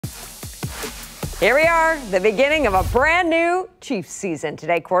Here we are, the beginning of a brand new Chiefs season.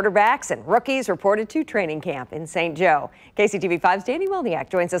 Today, quarterbacks and rookies reported to training camp in St. Joe. KCTV5's Danny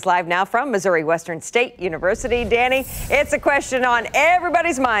Wilniak joins us live now from Missouri Western State University. Danny, it's a question on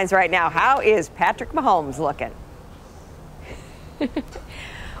everybody's minds right now. How is Patrick Mahomes looking?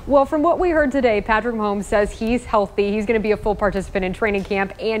 Well, from what we heard today, Patrick Mahomes says he's healthy. He's going to be a full participant in training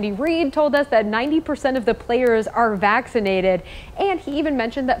camp. Andy Reid told us that 90% of the players are vaccinated. And he even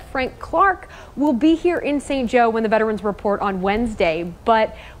mentioned that Frank Clark will be here in St. Joe when the veterans report on Wednesday.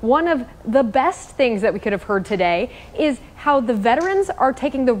 But one of the best things that we could have heard today is how the veterans are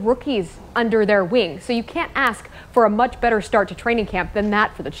taking the rookies under their wing. So you can't ask for a much better start to training camp than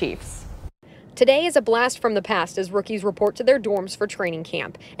that for the Chiefs. Today is a blast from the past as rookies report to their dorms for training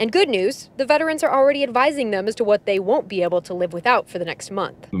camp. And good news, the veterans are already advising them as to what they won't be able to live without for the next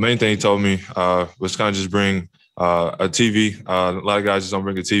month. The main thing he told me was kind of just bring a TV. A lot of guys just don't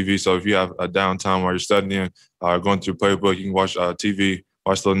bring a TV. So if you have a downtime while you're studying, going through playbook, you can watch TV,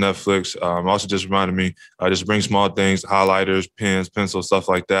 watch a little Netflix. Also just reminded me, just bring small things, highlighters, pens, pencils, stuff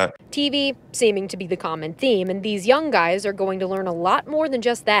like that. TV seeming to be the common theme, and these young guys are going to learn a lot more than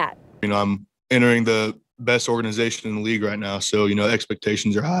just that. I'm entering the best organization in the league right now. So,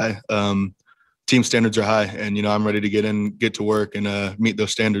 expectations are high. Team standards are high. And, I'm ready to get to work and meet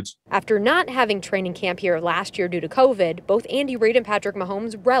those standards. After not having training camp here last year due to COVID, both Andy Reid and Patrick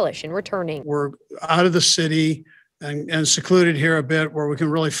Mahomes relish in returning. We're out of the city and secluded here a bit where we can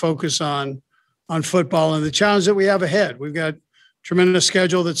really focus on football and the challenge that we have ahead. We've got a tremendous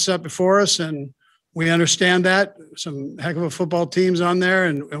schedule that's set before us, and we understand that. Some heck of a football teams on there,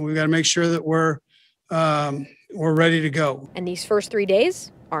 and we've got to make sure that we're ready to go. And these first 3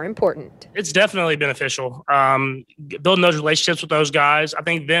 days are important. It's definitely beneficial. Building those relationships with those guys. I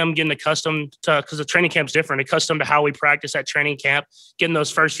think them getting accustomed to, because the training camp's different, accustomed to how we practice at training camp, getting those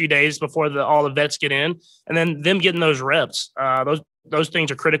first few days before all the vets get in, and then them getting those reps. Those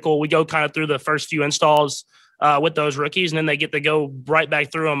things are critical. We go kind of through the first few installs with those rookies, and then they get to go right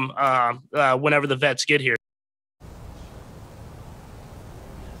back through them whenever the vets get here.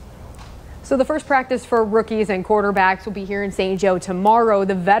 So the first practice for rookies and quarterbacks will be here in St. Joe tomorrow.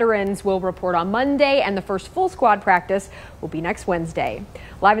 The veterans will report on Monday, and the first full squad practice will be next Wednesday.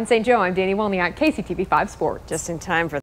 Live in St. Joe, I'm Danny Wilniak, KCTV5 Sports. Just in time for